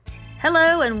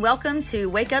Hello and welcome to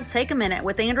Wake Up, Take a Minute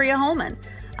with Andrea Holman.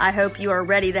 I hope you are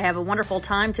ready to have a wonderful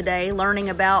time today learning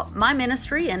about my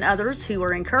ministry and others who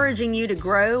are encouraging you to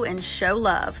grow and show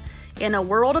love. In a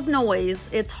world of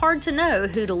noise, it's hard to know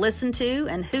who to listen to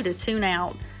and who to tune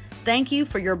out. Thank you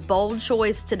for your bold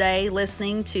choice today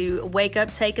listening to Wake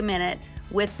Up, Take a Minute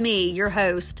with me, your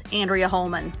host, Andrea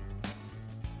Holman.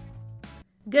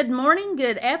 Good morning,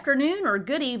 good afternoon, or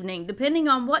good evening, depending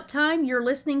on what time you're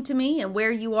listening to me and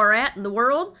where you are at in the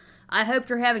world. I hope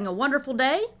you're having a wonderful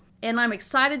day, and I'm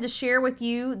excited to share with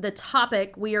you the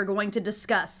topic we are going to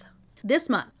discuss. This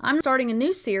month, I'm starting a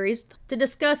new series to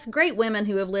discuss great women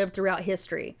who have lived throughout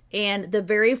history. And the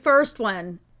very first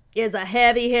one is a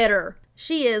heavy hitter.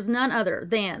 She is none other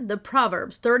than the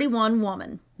Proverbs 31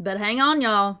 woman. But hang on,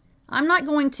 y'all. I'm not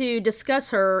going to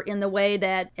discuss her in the way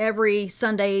that every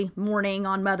Sunday morning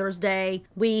on Mother's Day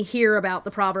we hear about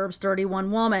the Proverbs 31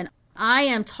 woman. I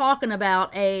am talking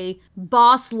about a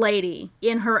boss lady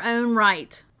in her own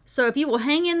right. So if you will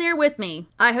hang in there with me,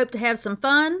 I hope to have some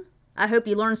fun. I hope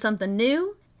you learn something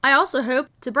new. I also hope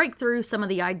to break through some of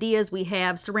the ideas we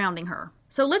have surrounding her.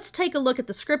 So let's take a look at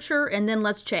the scripture and then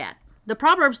let's chat. The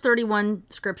Proverbs 31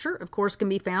 scripture, of course, can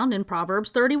be found in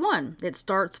Proverbs 31. It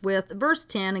starts with verse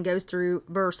 10 and goes through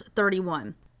verse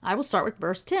 31. I will start with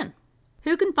verse 10.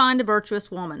 Who can find a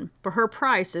virtuous woman? For her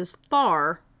price is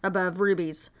far above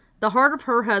rubies. The heart of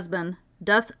her husband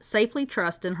doth safely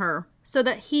trust in her, so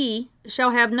that he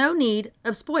shall have no need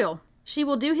of spoil. She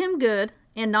will do him good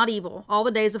and not evil all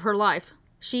the days of her life.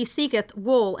 She seeketh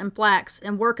wool and flax,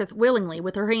 and worketh willingly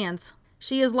with her hands.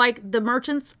 She is like the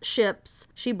merchant's ships.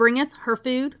 She bringeth her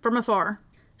food from afar.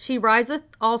 She riseth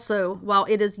also while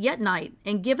it is yet night,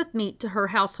 and giveth meat to her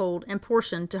household, and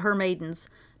portion to her maidens.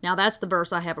 Now that's the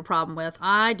verse I have a problem with.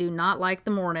 I do not like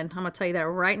the morning. I'm going to tell you that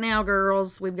right now,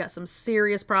 girls. We've got some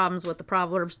serious problems with the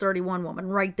Proverbs 31 woman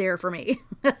right there for me.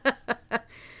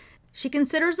 She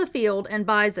considers a field and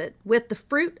buys it. With the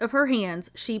fruit of her hands,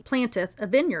 she planteth a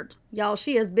vineyard. Y'all,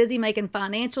 she is busy making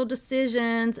financial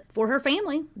decisions for her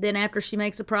family. Then after she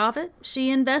makes a profit,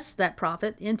 she invests that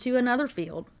profit into another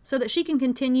field so that she can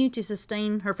continue to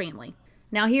sustain her family.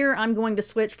 Now here, I'm going to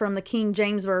switch from the King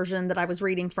James Version that I was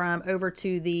reading from over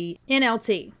to the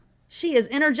NLT. She is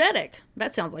energetic,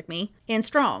 that sounds like me, and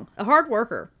strong, a hard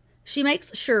worker. She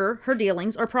makes sure her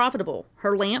dealings are profitable.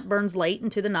 Her lamp burns late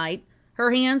into the night.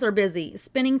 Her hands are busy,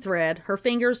 spinning thread, her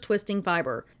fingers twisting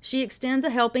fiber. She extends a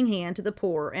helping hand to the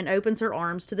poor and opens her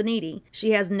arms to the needy.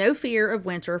 She has no fear of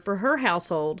winter for her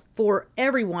household, for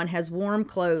everyone has warm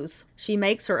clothes. She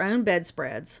makes her own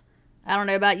bedspreads. I don't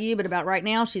know about you, but about right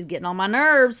now, she's getting on my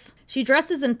nerves. She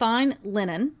dresses in fine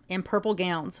linen and purple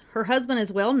gowns. Her husband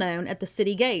is well known at the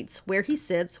city gates, where he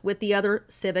sits with the other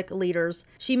civic leaders.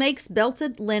 She makes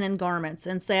belted linen garments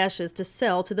and sashes to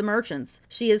sell to the merchants.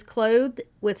 She is clothed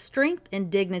with strength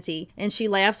and dignity, and she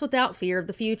laughs without fear of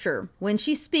the future. When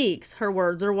she speaks, her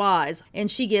words are wise, and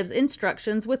she gives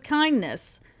instructions with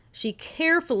kindness. She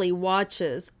carefully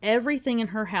watches everything in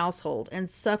her household and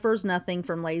suffers nothing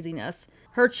from laziness.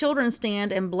 Her children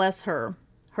stand and bless her.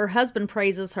 Her husband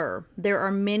praises her. There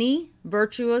are many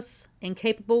virtuous and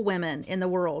capable women in the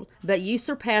world, but you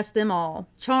surpass them all.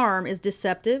 Charm is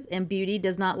deceptive and beauty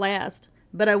does not last.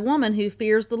 But a woman who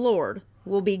fears the Lord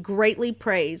will be greatly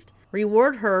praised.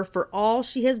 Reward her for all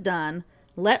she has done.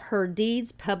 Let her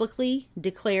deeds publicly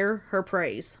declare her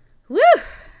praise. Woo!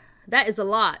 That is a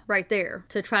lot right there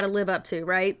to try to live up to,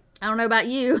 right? I don't know about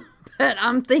you, but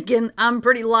I'm thinking I'm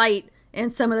pretty light in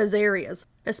some of those areas.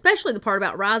 Especially the part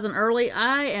about rising early.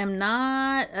 I am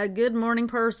not a good morning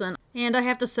person, and I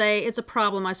have to say it's a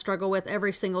problem I struggle with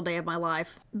every single day of my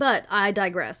life. But I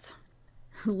digress.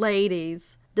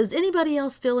 Ladies, does anybody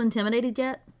else feel intimidated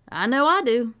yet? I know I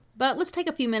do. But let's take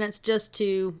a few minutes just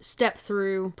to step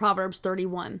through Proverbs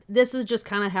 31. This is just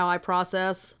kind of how I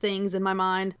process things in my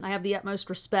mind. I have the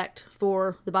utmost respect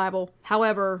for the Bible.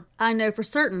 However, I know for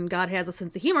certain God has a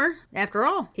sense of humor. After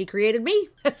all, He created me.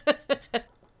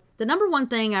 The number one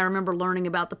thing I remember learning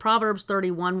about the Proverbs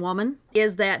 31 woman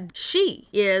is that she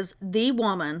is the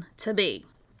woman to be.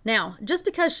 Now, just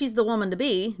because she's the woman to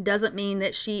be doesn't mean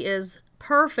that she is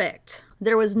perfect.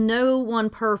 There was no one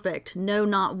perfect, no,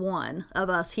 not one of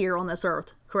us here on this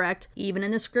earth, correct? Even in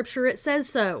the scripture it says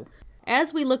so.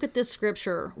 As we look at this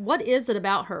scripture, what is it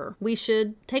about her we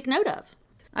should take note of?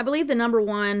 I believe the number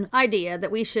one idea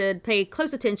that we should pay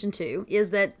close attention to is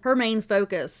that her main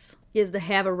focus is to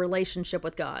have a relationship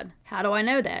with God. How do I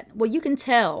know that? Well, you can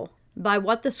tell by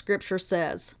what the scripture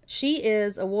says. She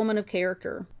is a woman of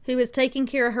character who is taking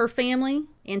care of her family,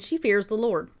 and she fears the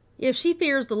Lord. If she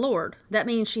fears the Lord, that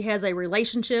means she has a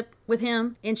relationship with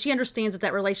Him, and she understands that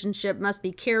that relationship must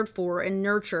be cared for and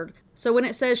nurtured. So when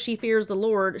it says she fears the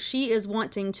Lord, she is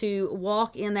wanting to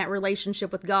walk in that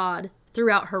relationship with God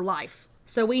throughout her life.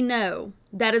 So we know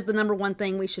that is the number one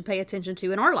thing we should pay attention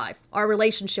to in our life, our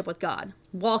relationship with God,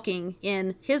 walking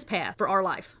in His path for our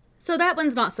life. So that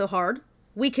one's not so hard.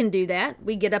 We can do that.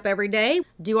 We get up every day,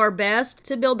 do our best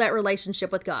to build that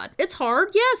relationship with God. It's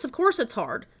hard. Yes, of course it's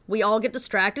hard. We all get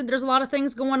distracted. There's a lot of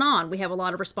things going on. We have a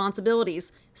lot of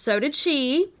responsibilities. So did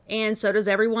she, and so does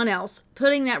everyone else.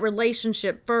 Putting that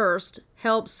relationship first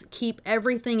helps keep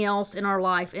everything else in our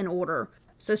life in order.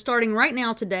 So starting right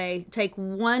now today, take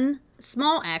one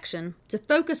small action to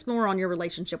focus more on your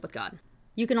relationship with God.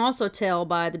 You can also tell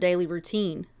by the daily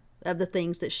routine of the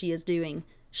things that she is doing.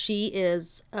 She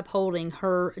is upholding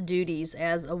her duties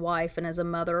as a wife and as a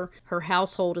mother. Her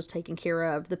household is taken care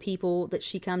of. The people that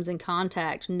she comes in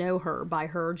contact know her by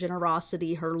her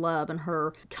generosity, her love, and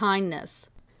her kindness.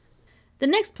 The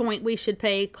next point we should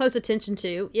pay close attention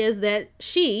to is that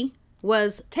she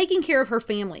was taking care of her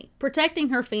family, protecting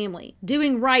her family,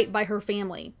 doing right by her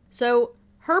family. So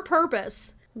her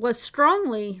purpose was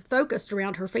strongly focused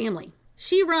around her family.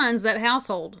 She runs that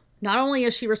household. Not only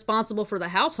is she responsible for the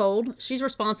household, she's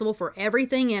responsible for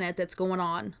everything in it that's going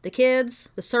on. The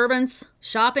kids, the servants,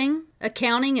 shopping,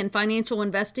 accounting, and financial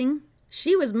investing.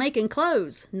 She was making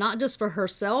clothes, not just for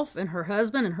herself and her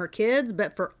husband and her kids,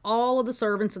 but for all of the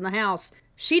servants in the house.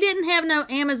 She didn't have no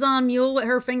Amazon mule at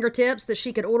her fingertips that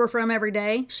she could order from every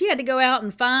day. She had to go out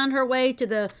and find her way to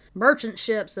the merchant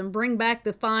ships and bring back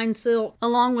the fine silk,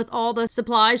 along with all the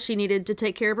supplies she needed to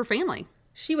take care of her family.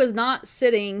 She was not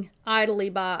sitting idly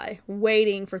by,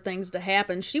 waiting for things to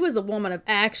happen. She was a woman of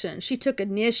action. She took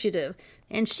initiative,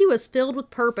 and she was filled with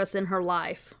purpose in her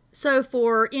life. So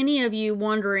for any of you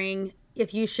wondering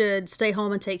if you should stay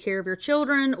home and take care of your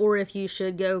children, or if you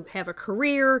should go have a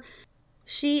career,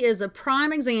 she is a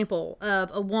prime example of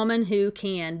a woman who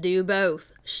can do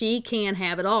both. She can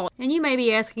have it all. And you may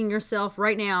be asking yourself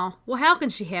right now, well, how can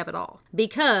she have it all?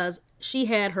 Because she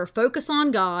had her focus on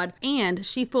God, and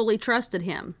she fully trusted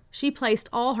Him. She placed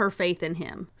all her faith in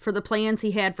Him for the plans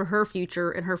He had for her future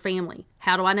and her family.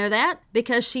 How do I know that?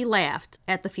 Because she laughed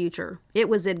at the future. It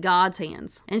was in God's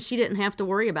hands, and she didn't have to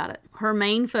worry about it. Her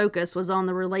main focus was on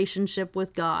the relationship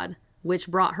with God, which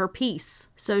brought her peace,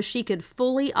 so she could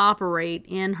fully operate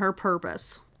in her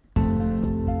purpose.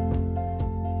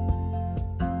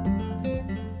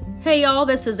 Hey y'all,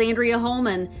 this is Andrea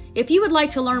Holman. If you would like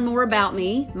to learn more about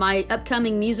me, my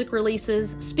upcoming music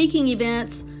releases, speaking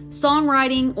events,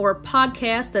 songwriting, or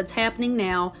podcast that's happening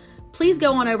now, please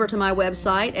go on over to my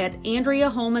website at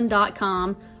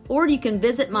AndreaHolman.com, or you can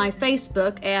visit my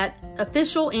Facebook at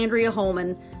Official Andrea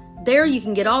Holman. There you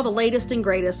can get all the latest and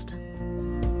greatest.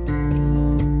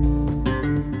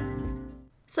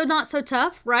 So not so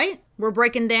tough, right? We're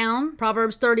breaking down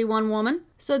Proverbs 31 woman.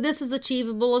 So this is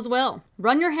achievable as well.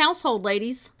 Run your household,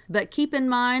 ladies. But keep in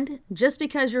mind, just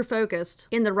because you're focused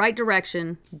in the right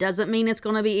direction doesn't mean it's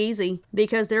going to be easy,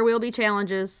 because there will be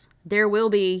challenges, there will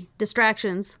be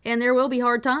distractions, and there will be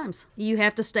hard times. You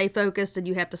have to stay focused and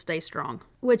you have to stay strong,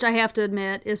 which I have to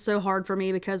admit is so hard for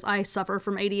me because I suffer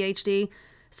from ADHD.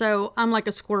 So I'm like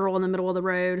a squirrel in the middle of the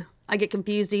road. I get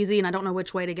confused easy and I don't know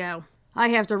which way to go. I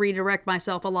have to redirect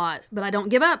myself a lot, but I don't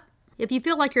give up. If you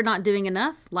feel like you're not doing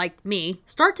enough, like me,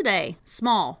 start today.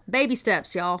 Small, baby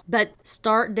steps, y'all. But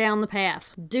start down the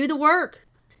path. Do the work.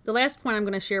 The last point I'm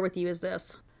going to share with you is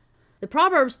this. The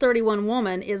Proverbs 31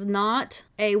 woman is not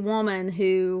a woman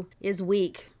who is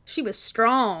weak. She was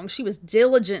strong. She was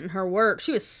diligent in her work.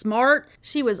 She was smart.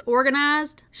 She was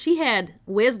organized. She had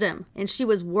wisdom, and she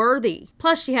was worthy.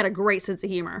 Plus, she had a great sense of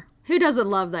humor. Who doesn't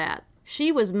love that?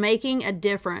 She was making a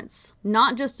difference,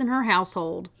 not just in her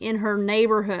household, in her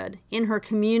neighborhood, in her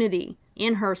community,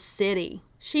 in her city.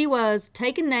 She was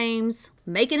taking names,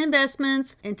 making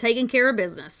investments, and taking care of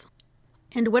business.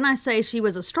 And when I say she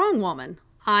was a strong woman,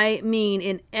 I mean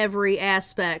in every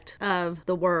aspect of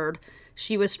the word.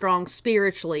 She was strong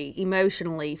spiritually,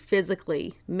 emotionally,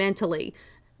 physically, mentally.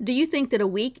 Do you think that a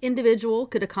weak individual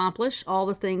could accomplish all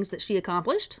the things that she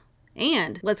accomplished?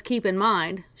 And let's keep in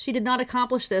mind, she did not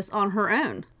accomplish this on her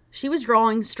own. She was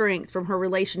drawing strength from her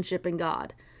relationship in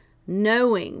God,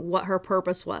 knowing what her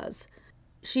purpose was.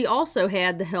 She also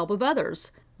had the help of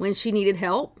others. When she needed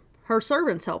help, her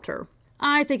servants helped her.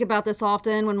 I think about this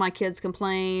often when my kids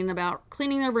complain about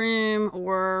cleaning their room,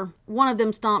 or one of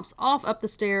them stomps off up the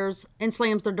stairs and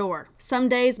slams their door. Some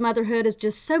days motherhood is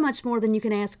just so much more than you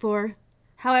can ask for.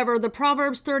 However, the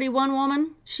Proverbs 31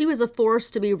 woman, she was a force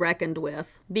to be reckoned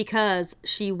with because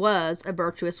she was a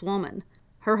virtuous woman.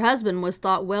 Her husband was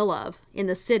thought well of in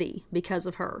the city because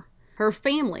of her. Her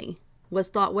family was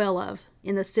thought well of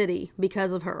in the city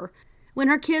because of her. When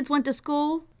her kids went to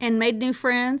school and made new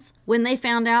friends, when they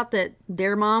found out that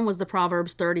their mom was the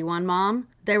Proverbs 31 mom,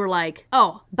 they were like,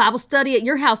 "Oh, Bible study at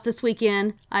your house this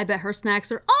weekend. I bet her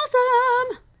snacks are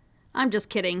awesome." I'm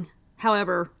just kidding.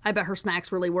 However, I bet her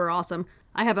snacks really were awesome.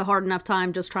 I have a hard enough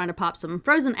time just trying to pop some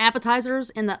frozen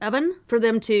appetizers in the oven for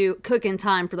them to cook in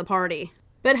time for the party.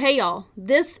 But hey y'all,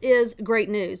 this is great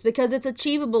news because it's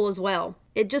achievable as well.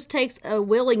 It just takes a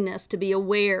willingness to be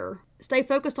aware. Stay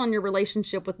focused on your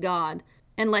relationship with God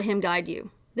and let Him guide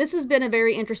you. This has been a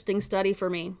very interesting study for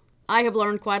me. I have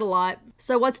learned quite a lot.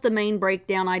 So what's the main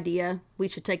breakdown idea we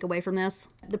should take away from this?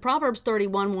 The Proverbs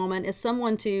 31 woman is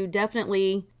someone to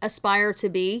definitely aspire to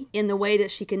be in the way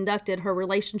that she conducted her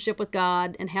relationship with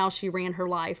God and how she ran her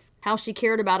life, how she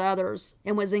cared about others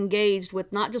and was engaged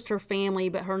with not just her family,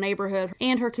 but her neighborhood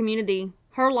and her community.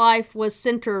 Her life was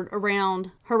centered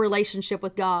around her relationship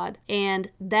with God,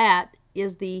 and that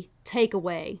is the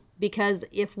takeaway. Because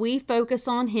if we focus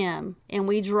on Him and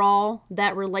we draw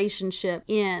that relationship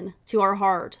in to our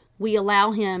heart, we allow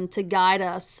Him to guide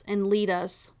us and lead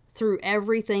us through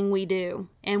everything we do.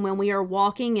 And when we are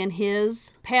walking in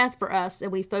His path for us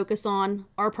and we focus on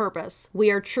our purpose,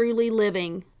 we are truly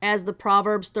living as the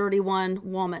Proverbs 31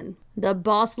 woman, the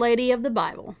boss lady of the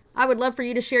Bible. I would love for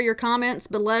you to share your comments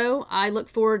below. I look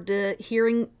forward to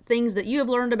hearing things that you have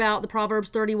learned about the Proverbs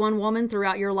 31 woman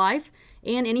throughout your life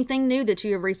and anything new that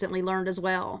you have recently learned as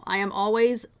well. I am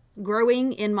always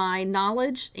growing in my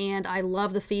knowledge and I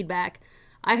love the feedback.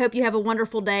 I hope you have a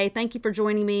wonderful day. Thank you for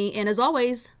joining me. And as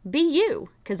always, be you,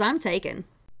 because I'm taken.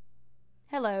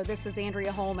 Hello, this is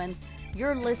Andrea Holman.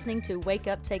 You're listening to Wake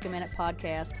Up, Take a Minute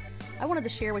podcast. I wanted to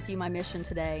share with you my mission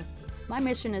today. My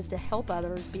mission is to help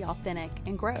others be authentic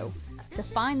and grow, to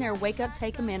find their wake up,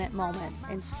 take a minute moment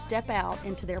and step out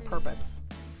into their purpose.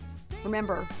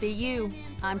 Remember, be you,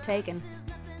 I'm taken.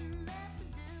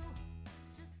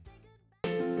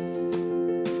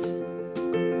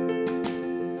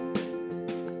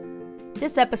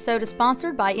 This episode is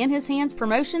sponsored by In His Hands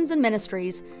Promotions and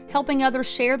Ministries, helping others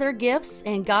share their gifts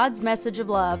and God's message of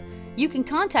love. You can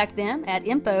contact them at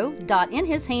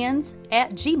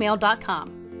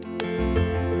info.inhishands@gmail.com.